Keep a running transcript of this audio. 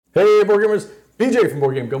Hey, board gamers! BJ from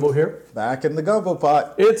Board Game Gumbo here. Back in the gumbo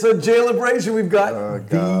pot. It's a Jailibration. We've got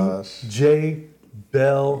gosh. DJ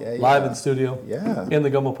Bell live in studio. Yeah. In the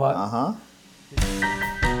Gumbo pot. Uh-huh.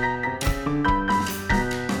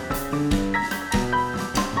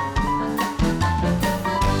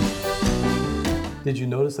 Did you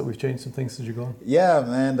notice that we've changed some things since you're gone? Yeah,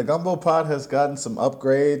 man. The gumbo pot has gotten some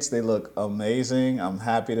upgrades. They look amazing. I'm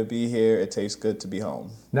happy to be here. It tastes good to be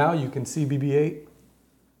home. Now you can see BB-8.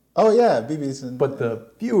 Oh, yeah. BB's in. But the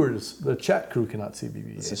viewers, the chat crew cannot see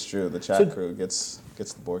BB-8. This is true. The chat crew gets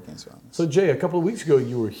the board games around. So, Jay, a couple of weeks ago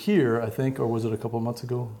you were here, I think, or was it a couple of months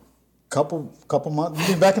ago? Couple months? You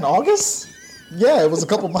mean back in August? Yeah, it was a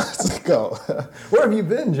couple months ago. Where have you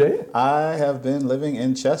been, Jay? I have been living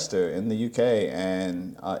in Chester in the UK,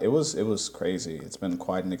 and it was crazy. It's been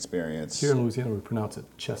quite an experience. Here in Louisiana, we pronounce it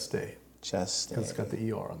Chester. Chester. Because it's got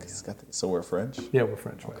the ER on the end. So we're French? Yeah, we're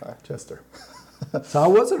French, right? Okay. Chester. So how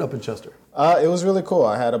was it up in Chester? It was really cool.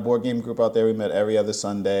 I had a board game group out there. We met every other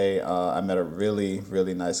Sunday. I met a really,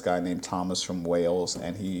 really nice guy named Thomas from Wales,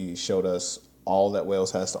 and he showed us all that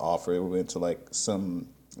Wales has to offer. We went to like some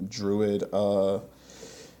druid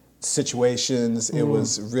situations. It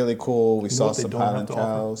was really cool. We saw some Highland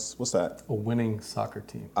cows. What's that? A winning soccer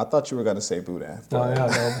team. I thought you were going to say Boudin. Oh,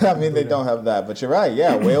 yeah, no, I mean, they don't have that. But you're right.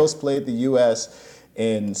 Yeah, Wales played the U.S.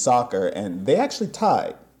 in soccer, and they actually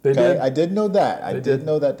tied. They did. I did know that. I did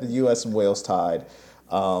know that the U.S. and Wales tied.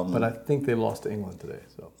 But I think they lost to England today.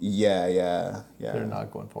 So Yeah. they're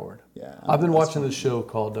not going forward. Yeah. I've been watching this show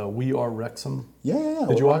called We Are Wrexham. Yeah.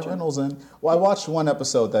 Did you watch it? Reynolds in. Well, I watched one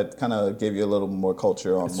episode that kind of gave you a little more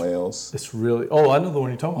culture on Wales. It's really... Oh, I know the one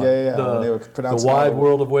you're talking about. Yeah. When they were The pronouncing Wide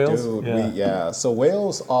World of Wales? Dude, So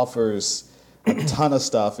Wales offers a ton of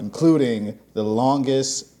stuff, including the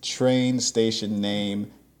longest train station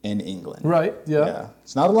name in England. Right, yeah.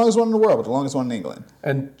 It's not the longest one in the world, but the longest one in England.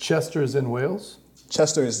 And Chester is in Wales?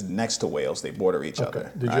 Chester is next to Wales. They border each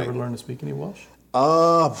other. Did you ever learn to speak any Welsh?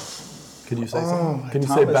 Can you say something? Can you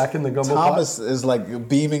say back in the gumbo Thomas pot? is like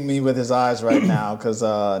beaming me with his eyes right now because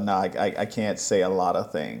I can't say a lot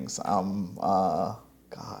of things. I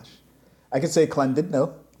could say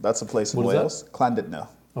Llandudno. That's a place in Wales. Llandudno.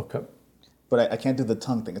 Okay. But I can't do the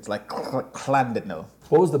tongue thing. It's like Llandudno.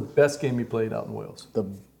 What was the best game you played out in Wales? The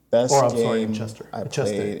best game in Chester. I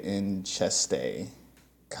played in Chester.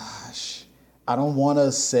 Gosh. I don't want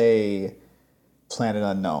to say Planet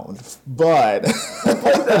Unknown, but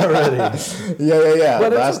already. Yeah.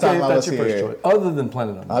 But Last time I was your here. first choice. Other than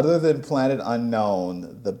Planet Unknown. Other than Planet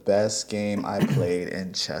Unknown, the best game I played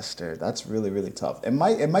in Chester. That's really, really tough. It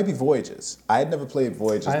might be Voyages. I had never played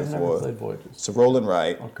Voyages before. I have never played Voyages. It's a roll and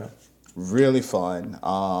write. Okay. Really fun.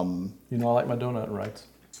 You know I like my donut and rights.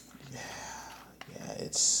 Yeah,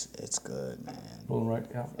 it's good, man. Roll and write.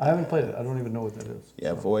 Yeah. I haven't played it. I don't even know what that is.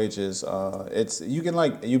 Yeah, Voyages. You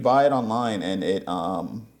can you buy it online and it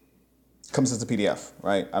comes as a PDF,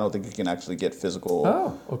 right? I don't think you can actually get physical.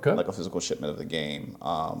 Oh, okay. Like a physical shipment of the game.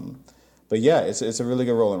 But yeah, it's a really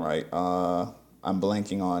good roll and write. I'm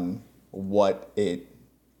blanking on what it,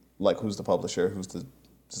 like who's the publisher, who's the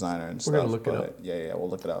designer and stuff. We're gonna look it up. Yeah, we'll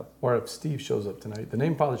look it up. Or if Steve shows up tonight, the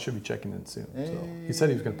name probably should be checking in soon. So he said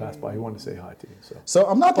he was gonna pass by. He wanted to say hi to you. So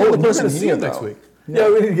I'm not the we're only person gonna see here him next though. week. Yeah,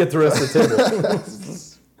 we need to get the rest of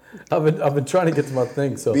the table. I've been trying to get to my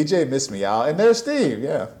thing. So BJ missed me out, and there's Steve.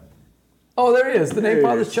 Yeah. Oh, there he is. The name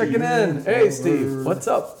father's checking in. Hey, Steve, what's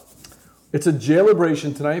up? It's a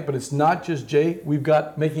Jailibration tonight, but it's not just Jay. We've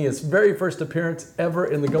got making his very first appearance ever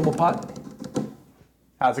in the Gumbo Pot.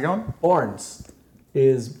 How's it going? Barnes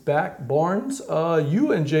is back. Barnes,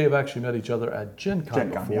 you and Jay have actually met each other at Gen Con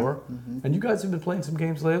before, and you guys have been playing some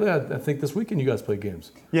games lately. I think this weekend you guys played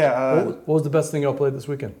games. Yeah. What was the best thing y'all played this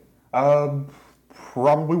weekend?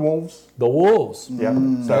 Probably Wolves. The Wolves. Yeah.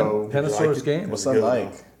 So Penosaurus game. What's that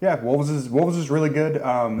like? yeah, Wolves is really good.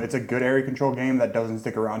 It's a good area control game that doesn't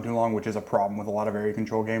stick around too long, which is a problem with a lot of area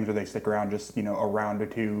control games where they stick around just a round or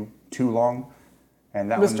two too long. And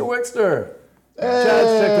that Mr. one, Wickster.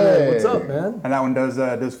 Chad's checking in. What's up, man? and that one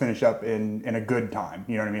does finish up in a good time.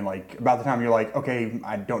 You know what I mean? Like about the time you're like, okay,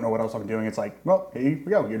 I don't know what else I'm doing. It's like, well, here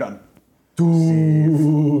we go, you're done.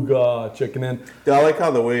 Ooh, God, checking in. Yeah, I like how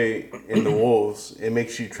the way in the Wolves it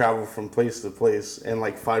makes you travel from place to place and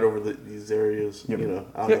like fight over these areas. Yep. I don't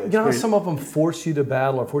know, You it's know how great. some of them force you to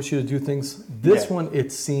battle or force you to do things? This Yeah. one,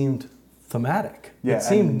 it seemed thematic. Yeah, It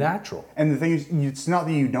seemed and- natural. And the thing is, it's not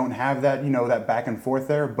that you don't have that, that back and forth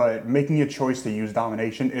there, but making a choice to use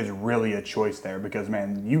domination is really a choice there because,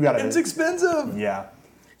 man, you gotta. It's expensive. Yeah.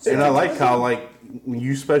 And I like how like when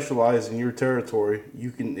you specialize in your territory,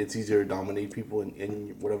 it's easier to dominate people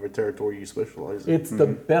in whatever territory you specialize in. It's the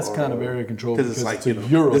best kind of area control Because because it's it's like, a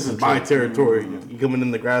Euro this is my control. territory. You coming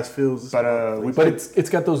in the grass fields. But it's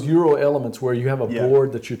got those Euro elements where you have a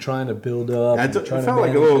board that you're trying to build up. it and trying felt to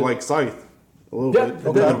like a manage little it. like Scythe. A little Yeah, bit. it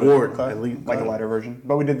The did. board. Okay. At least, like a lighter version.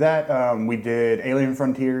 But we did that. We did Alien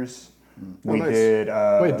Frontiers. We nice. did.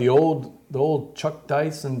 Wait, the old Chuck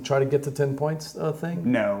Dice and try to get to 10 points thing?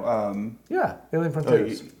 No. Yeah, Alien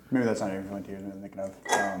Frontiers. Maybe that's not Alien Frontiers I'm thinking of.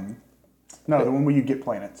 No, the one where you get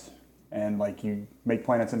planets. And like you make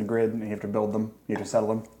planets in a grid and you have to build them. You have to settle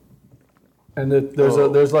them. And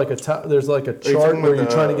there's like a chart talking where about you're the-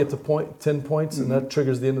 trying to get to 10 points, and that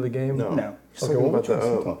triggers the end of the game. No. No. Just Okay, talking what about are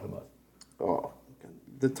you the, talking about?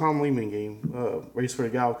 the Tom Lehman game, Race for the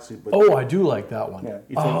Galaxy. But Oh, I do like that one. Yeah.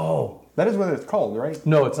 Oh, That is what it's called, right?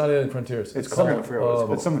 no, it's not Alien Frontiers. It's some- called. I forgot what it's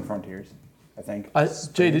called. It's Summon Frontiers, I think.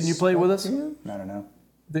 Jay, didn't you play it with us? I don't know.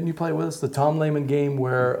 Didn't you play it with us? The Tom Lehman game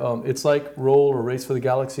where it's like Roll or Race for the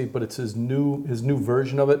Galaxy, but it's his new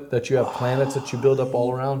version of it that you have planets that you build up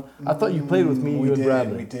all around. I thought you played with me, you and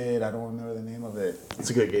Bradley. We did. I don't remember the name of it.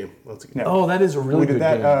 it's a good game. That's a good Yeah. Oh, that is a really We did good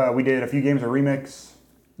that. game. We did a few games of Remix.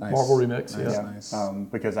 Nice. Marvel Remix, Nice, yeah. nice.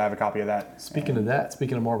 Because I have a copy of that. Speaking of that,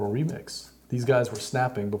 speaking of Marvel Remix, these guys were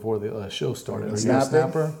snapping before the show started. Are you a Snapping?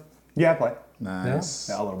 snapper? Yeah, I play. Nice.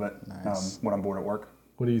 Yeah, a little bit. Nice. When I'm bored at work.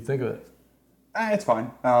 What do you think of it? It's fine.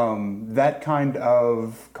 That kind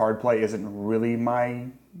of card play isn't really my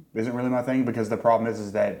thing because the problem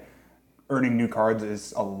is that earning new cards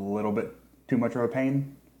is a little bit too much of a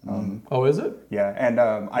pain. Oh, is it? Yeah, and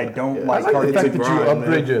I don't I like like card the fact it's a that you grind,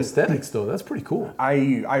 upgrade man. your aesthetics, though. That's pretty cool.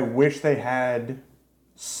 I wish they had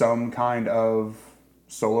some kind of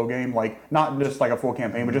solo game, like not just like a full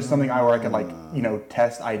campaign, but just something where I could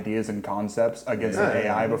test ideas and concepts against the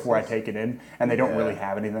AI before I take it in, and they don't really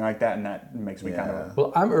have anything like that, and that makes me kind of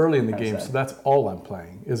Well, I'm early in the game, sad. so that's all I'm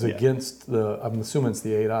playing is against I'm assuming it's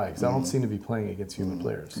the 8i, because I don't seem to be playing against human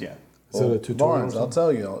players. yeah. Is it a tutorial? Barnes, or I'll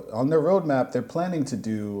something? tell you, on their roadmap, they're planning to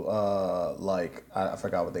do I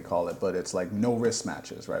forgot what they call it, but it's like no risk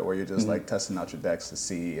matches, right? Where you're just like testing out your decks to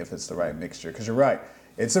see if it's the right mixture. Because you're right,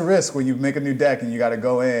 it's a risk when you make a new deck and you got to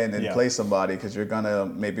go in and Yeah. play somebody because you're gonna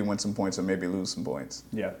maybe win some points or maybe lose some points.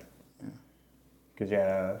 Yeah. Because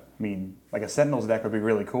I mean, like a Sentinels deck would be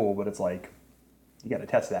really cool, but it's like you got to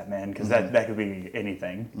test that, man, because that could be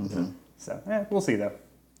anything. So we'll see though.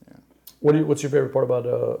 What's your favorite part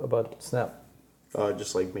about Snap?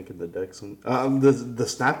 just like making the decks and the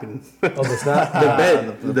snapping. Oh, the Snap.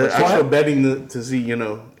 The bet, the actual betting to see, if I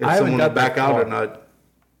haven't someone will got back that out far. or not.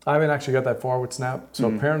 I haven't actually got that far with Snap. So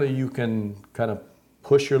apparently you can kind of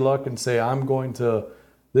push your luck and say,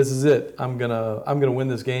 this is it. I'm gonna win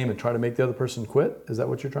this game and try to make the other person quit. Is that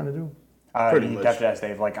what you're trying to do? Pretty You much. have to ask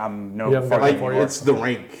Dave. Like I'm no You haven't got farther that than far you yet? are. It's the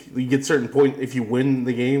rank. You get certain point if you win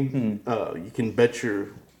the game. You can bet your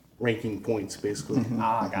ranking points basically.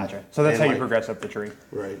 Ah, gotcha. So that's And how you like- progress up the tree.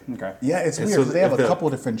 Right. Okay. Yeah, it's And weird so because they have if a the- couple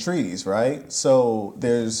different trees, right? So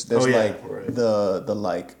there's Oh, yeah, like right. the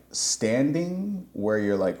like standing where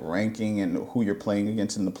you're like ranking and who you're playing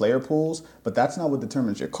against in the player pools, but that's not what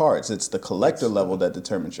determines your cards. It's the collector level that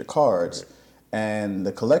determines your cards. And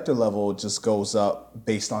the collector level just goes up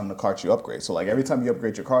based on the cards you upgrade. So like every time you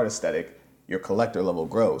upgrade your card aesthetic, your collector level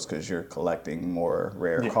grows because you're collecting more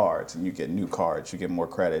rare cards and you get new cards, you get more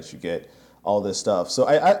credits, you get all this stuff. So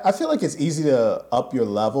I feel like it's easy to up your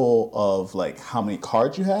level of like how many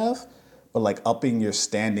cards you have, but like upping your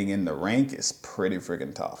standing in the rank is pretty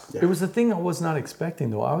friggin' tough. It was the thing I was not expecting,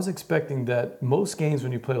 though. I was expecting that most games,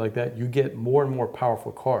 when you play like that, you get more and more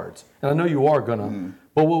powerful cards. And I know you are gonna,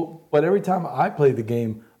 but every time I played the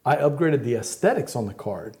game, I upgraded the aesthetics on the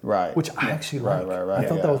card, Right. Which I actually Right, like. right, I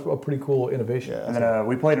thought yeah. that was a pretty cool innovation. And then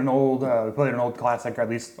we played an old classic, or at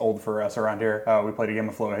least old for us around here. We played a game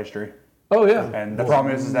of Flow of History. Oh yeah, And the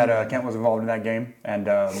problem is that Kent was involved in that game, and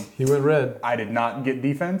he went red. I did not get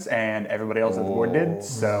defense, and everybody else at the board did.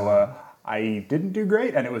 So I didn't do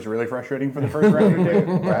great, and it was really frustrating for the first round or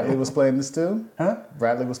two. Bradley was playing this too? Huh?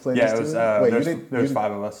 Bradley was playing Yeah, this it was. too? Wait, There's you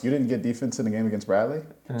 5 of us. You didn't get defense in the game against Bradley?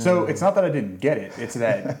 So it's not that I didn't get it; it's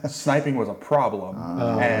that sniping was a problem.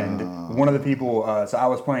 And one of the people, so I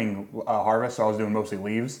was playing Harvest, so I was doing mostly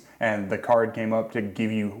leaves, and the card came up to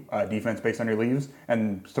give you defense based on your leaves,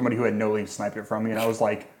 and somebody who had no leaves sniped it from me, and I was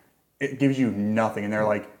like, "It gives you nothing," and they're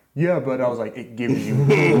like, "Yeah, but," I was like, "It gives you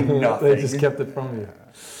nothing." They just kept it from you.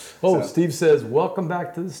 Oh, So- Steve says, "Welcome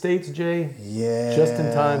back to the States, Jay. Yeah. Just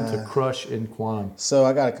in time to crush in Quantum." So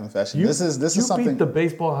I got a confession. This is you something. beat the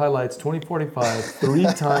Baseball Highlights 2045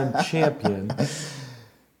 three-time champion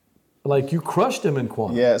Like you crushed him in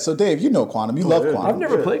Quantum. Yeah. So Dave, you know Quantum. You love yeah. Quantum. I've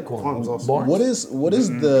never Yeah, played Quantum. Quantum's awesome. Barnes. What is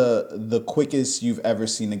the quickest you've ever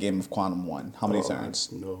seen a game of Quantum won? How many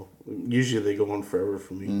turns? No, usually they go on forever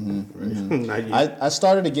for me. Mm-hmm, Right? Not yet. I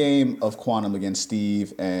started a game of Quantum against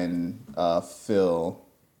Steve and Phil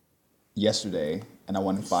yesterday, and I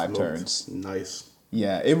won in 5 turns. Nice.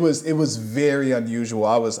 Yeah, it was very unusual.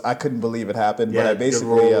 I couldn't believe it happened, but Yeah, I good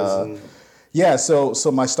basically rolls and- yeah. So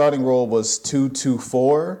my starting roll was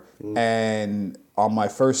 2-2-4, and on my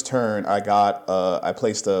first turn I got I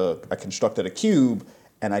constructed a cube,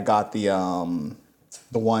 and I got the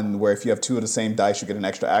one where if you have 2 of the same dice you get an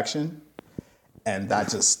extra action, and that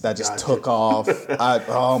just Gotcha. took off.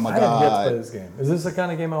 Oh my I have yet to play god! this game. Is this the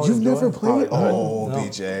kind of game I would You've enjoy? never played? Probably Oh, No.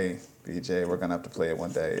 BJ, we're gonna have to play it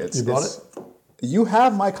one day. You brought it? You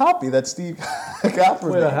have my copy that Steve got for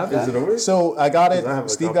me. Wait, I have Is that? it over? So I got it. I have a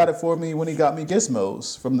Steve copy. got it for me when he got me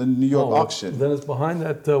Gizmos from the New York Oh, auction. Then it's behind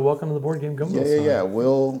that Welcome to the Board Game Gumbo Yeah. sign.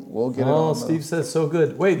 We'll get it Oh, on. Steve says so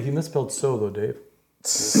good. Wait, he misspelled so though, Dave.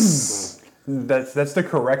 That's the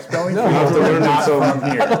correct spelling. No. You have to learn it from I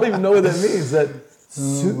here. don't even know what that means. That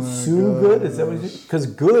so good? Is that what you said? Because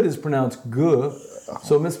good is pronounced good.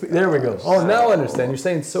 So there we go. Oh, now I understand. You're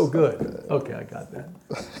saying so good. Okay, I got that.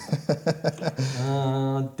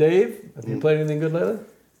 Dave, have you played anything good lately?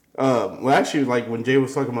 Well, actually, like when Jay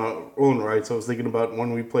was talking about rolling rights, I was thinking about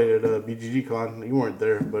when we played at BGG Con. You weren't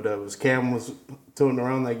there, but it was Cam was toting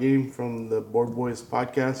around that game from the Board Boys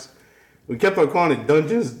podcast. We kept on calling it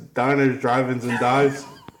Dungeons, Diners, Drive-Ins, and Dives.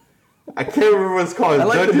 I can't remember what it's called. I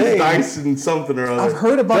like the Dungeons, name. Dice, and something or other. I've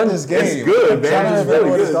heard about this game. It's good, I'm man. trying to It's remember really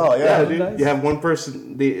what it's good. called. Yeah. dude. Nice. You have one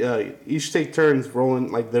person. They each take turns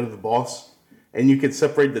rolling like they're the boss, and you can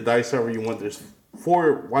separate the dice however you want. There's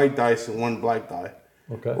 4 white dice and 1 black die.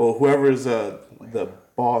 Okay. Well, whoever is the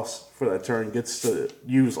boss for that turn gets to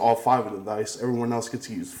use all 5 of the dice. Everyone else gets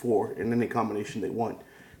to use 4 in any combination they want.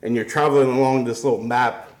 And you're traveling along this little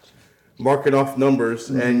map, marking off numbers,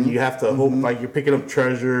 and you have to hope like you're picking up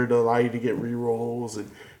treasure to allow you to get rerolls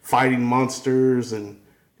and fighting monsters, and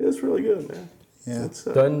it's really good, man. Yeah. It's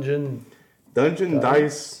Dungeon. Dungeon,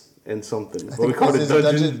 Dice, and something. I But we think call it it's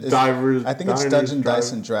Dungeon, it's- Divers. I think it's Diners, Dungeon, Dice,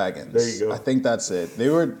 Drive- and Dragons. There you go. I think that's it. They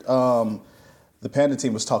were the Panda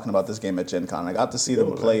team was talking about this game at Gen Con. I got to see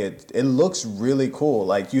them play it. It looks really cool.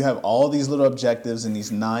 Like you have all these little objectives in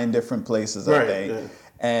these 9 different places, I Right, think, yeah.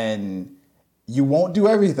 and you won't do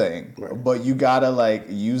everything, Right. but you gotta like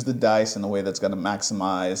use the dice in a way that's gonna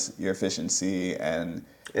maximize your efficiency and.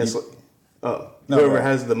 It's you- like, No, whoever right.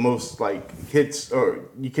 has the most like hits, or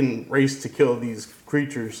you can race to kill these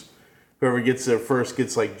creatures. Whoever gets there first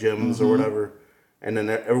gets like gems Mm-hmm. or whatever, and then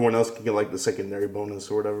everyone else can get like the secondary bonus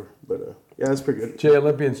or whatever. But yeah, that's pretty good. Jay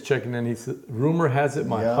Olympian's checking in. He said, rumor has it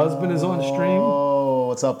my husband is on stream. Oh,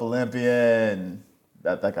 what's up, Olympian?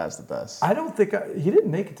 That guy's the best. I don't think he didn't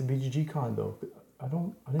make it to BGG Con though. I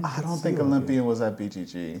don't I don't think Olympian was at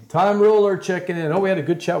BGG. Time Roller checking in. Oh, we had a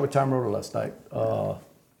good chat with Time Roller last night.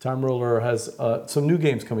 Time Roller has some new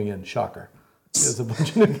games coming in. Shocker. There's a bunch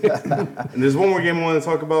of new games. And there's one more game I want to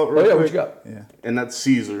talk about. Real Oh yeah, quick, what you got? Yeah. And that's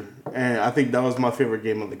Caesar. And I think that was my favorite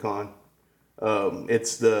game of the con.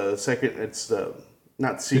 It's the second. It's the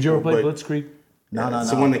not sequel. Did you ever play but Blitzkrieg? No. It's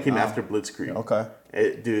the one that came after Blitzkrieg. Okay.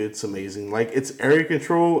 Dude, it's amazing. Like it's area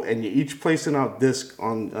control, and you each placing out disc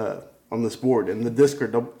on this board, and the disc are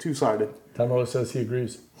 2-sided. Time Roller says he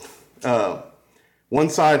agrees. One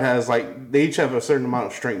side has like they each have a certain amount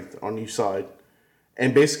of strength on each side,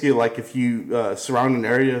 and basically like if you surround an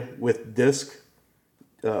area with disc,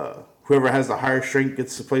 whoever has the higher strength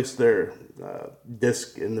gets to place their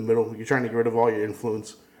disc in the middle. You're trying to get rid of all your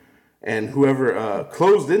influence, and whoever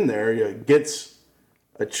closed in the area gets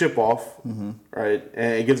a chip off, right?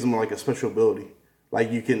 And it gives them like a special ability.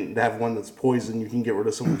 Like you can have one that's poison. You can get rid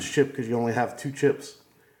of someone's chip because you only have 2 chips.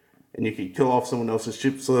 And you can kill off someone else's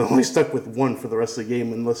chip, so they're only stuck with 1 for the rest of the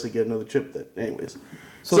game unless they get another chip. That, anyways.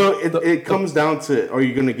 So it comes down to: are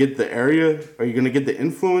you going to get the area? Are you going to get the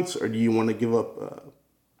influence, or do you want to give up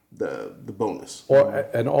the bonus?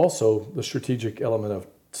 And also the strategic element of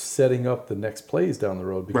setting up the next plays down the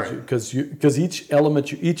road Right. because each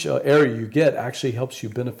element each area you get actually helps you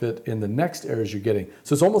benefit in the next areas you're getting.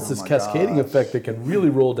 So it's almost this my cascading gosh. effect that can really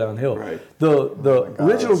roll downhill. Right. The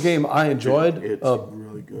original game I enjoyed. It's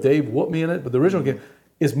really good. Dave whooped me in it, but the original game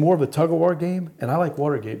is more of a tug of war game, and I like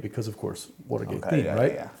Watergate because, of course, Watergate Okay, theme, yeah,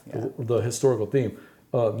 right? yeah. The historical theme.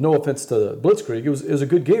 No offense to Blitzkrieg, it was a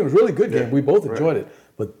good game. It was a really good game. We both enjoyed it,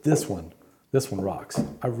 but this one rocks.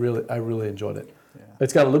 I really enjoyed it.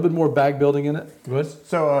 It's got a little bit more bag building in it. Go ahead.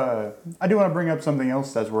 So I do want to bring up something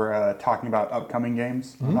else as we're talking about upcoming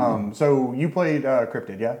games. So you played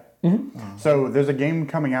Cryptid, yeah? Mm-hmm. So there's a game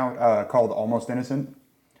coming out called Almost Innocent,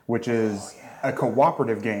 which is a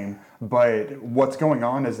cooperative game. But what's going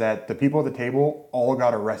on is that the people at the table all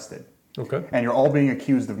got arrested. Okay. And you're all being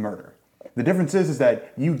accused of murder. The difference is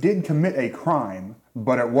that you did commit a crime,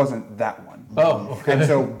 but it wasn't that one. Oh, okay. And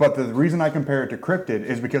so, but the reason I compare it to Cryptid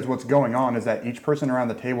is because what's going on is that each person around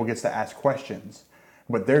the table gets to ask questions,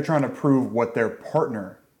 but they're trying to prove what their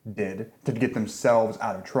partner did to get themselves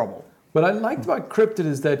out of trouble. What I liked about Cryptid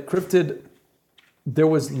is that Cryptid, there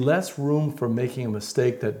was less room for making a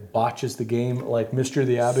mistake that botches the game, like Mystery of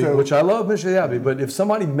the Abbey, which I love Mystery of the Abbey, but if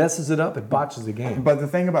somebody messes it up, it botches the game. But the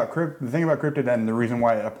thing about Cryptid and the reason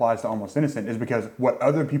why it applies to Almost Innocent is because what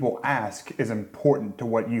other people ask is important to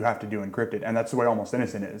what you have to do in Cryptid, and that's the way Almost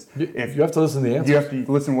Innocent is. If you have to listen to the answers. You have to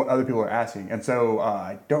listen to what other people are asking, and so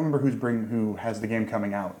I don't remember who has the game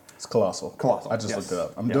coming out. It's Colossal. Colossal. I just looked it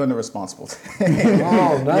up. I'm Yeah. doing the responsible thing.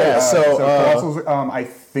 Oh, nice. Yeah, so Colossal's, I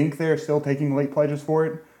think they're still taking late pledges for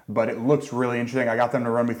it, but it looks really interesting. I got them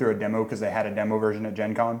to run me through a demo because they had a demo version at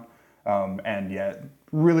Gen Con. And yeah,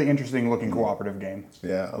 really interesting looking cooperative game.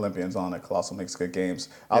 Yeah, Olympians on it. Colossal makes good games.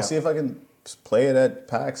 I'll see if I can play it at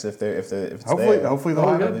PAX if it's Hopefully there. they'll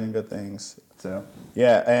have it. Doing good things. So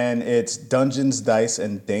Yeah, and it's Dungeons, Dice,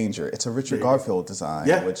 and Danger. It's a Richard Garfield design,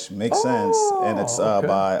 Yeah. which makes sense, and it's okay.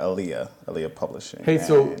 by Aaliyah Publishing. Hey,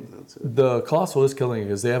 so And the Colossal is killing it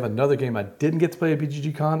because they have another game I didn't get to play at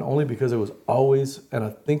BGG Con only because it was always, and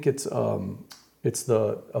I think it's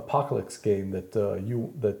the Apocalypse game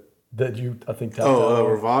that you I think tapped out.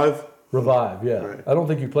 Revive. Revive, yeah. Right. I don't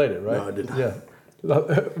think you played it, right? No, I did not. Yeah. What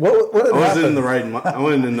I wasn't happened? in the right. I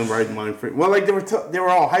wasn't in the right mind frame. Well, like they were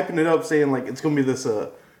all hyping it up, saying like it's gonna be this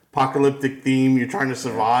apocalyptic theme. You're trying to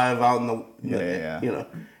survive out in the Yeah. you know.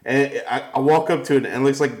 And I walk up to it and it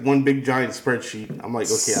looks like one big giant spreadsheet. I'm like,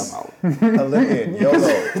 okay, I'm out. Olympian,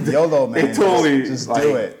 YOLO, man. They totally just like,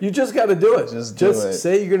 do it. You just got to do it. Just do it.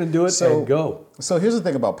 say you're going to do it So- and go. So here's the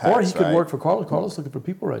thing about PAX, Or he could right? work for Carlos. Carlos looking for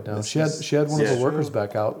people right now. She had one of yeah, the workers true.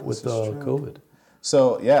 back out with COVID.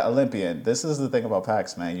 So yeah, Olympian. This is the thing about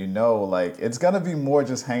PAX, man. You know, like it's gonna be more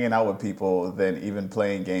just hanging out with people than even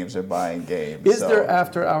playing games or buying games. Is So- there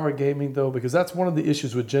after-hour gaming though? Because that's one of the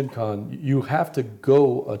issues with Gen Con. You have to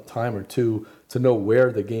go a time or two to know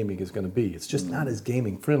where the gaming is going to be. It's just not as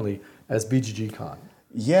gaming friendly as BGG Con.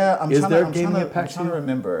 Yeah, I'm Is trying there to, I'm gaming trying at to, PAX I'm trying to here?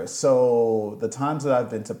 remember. So the times that I've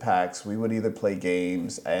been to PAX, we would either play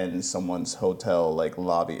games in someone's hotel like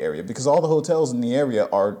lobby area because all the hotels in the area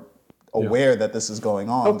are aware that this is going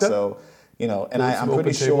on. Okay. So you know, and There's I'm some pretty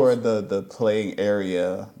open sure tables. the playing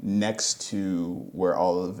area next to where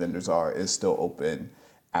all of the vendors are is still open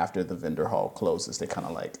after the vendor hall closes. They kind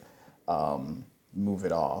of like move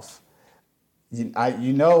it off.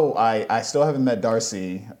 I still haven't met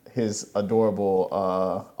Darcy, his adorable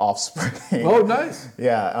offspring. Oh, nice.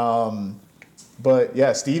 Yeah. But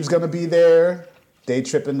yeah, Steve's gonna be there. Day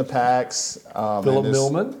tripping the PAX. Philip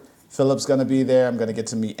Millman. Philip's gonna be there. I'm gonna get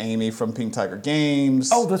to meet Amy from Pink Tiger Games.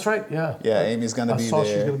 Oh, that's right. Yeah. yeah, Amy's gonna I be saw there.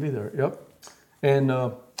 she's going to be there. Yep. And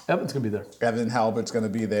Evan's going to be there. Evan Halbert's gonna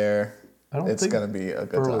be there. I don't It's think gonna be a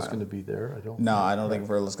good Earl is time. going to be there. No, I don't think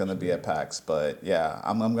Verla's gonna be at PAX, but yeah,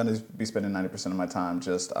 I'm gonna be spending 90% of my time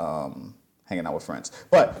just hanging out with friends.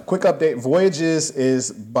 But quick update: Voyages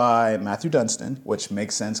is by Matthew Dunstan, which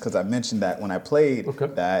makes sense because I mentioned that when I played Okay.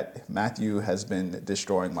 that Matthew has been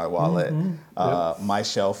destroying my wallet, my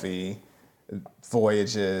shelfie,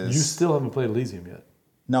 Voyages. You still haven't played Elysium yet.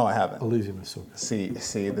 No, I haven't. Elysium is so good. See,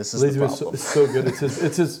 this is Elysium the is so, problem. it's so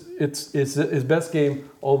good. It's his best game,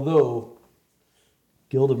 although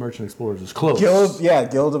Guild of Merchant Explorers is close.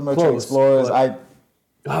 Guild of Merchant Close, Explorers. but-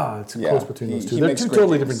 it's Yeah, close between he- those two. he They're makes two great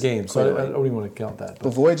totally games. different games, so I Clearly. don't even want to count that. The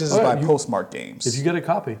Voyages is All by right, Postmark Games. If you get a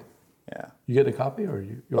copy, yeah. you get a copy, or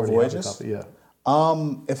you already Voyages? have a copy.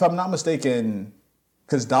 Yeah. If I'm not mistaken,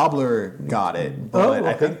 because Dobler got it, but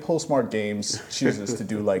I okay. think Postmark Games chooses to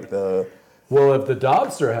do like the. Well, if the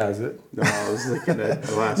Dobster has it, No, I was looking at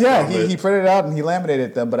the last. Yeah, comment. he printed it out and he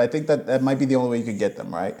laminated them, but I think that might be the only way you could get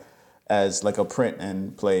them, right? As like a print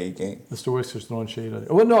and play game. Mr. Wixer's throwing shade at you.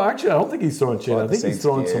 Well, no, actually, I don't think he's throwing shade. Bought I the think he's Saints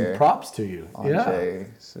throwing gear. some props to you. Yeah. Andre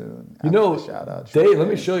soon. You know, Shout out. Dave, let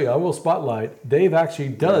me show you. I will spotlight. Dave actually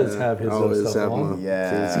does have his always stuff have on. one.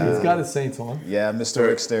 Yeah. He's got his Saints on. Yeah, Mr.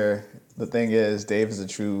 Rickster. The thing is, Dave is a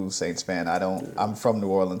true Saints fan. I'm from New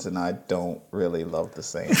Orleans and I don't really love the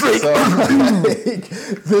Saints. So like,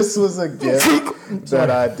 this was a gift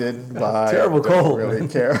that I didn't buy. Terrible I don't cold, really man.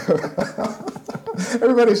 care.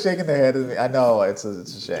 Everybody's shaking their head at me. I know it's a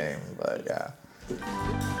shame, but yeah.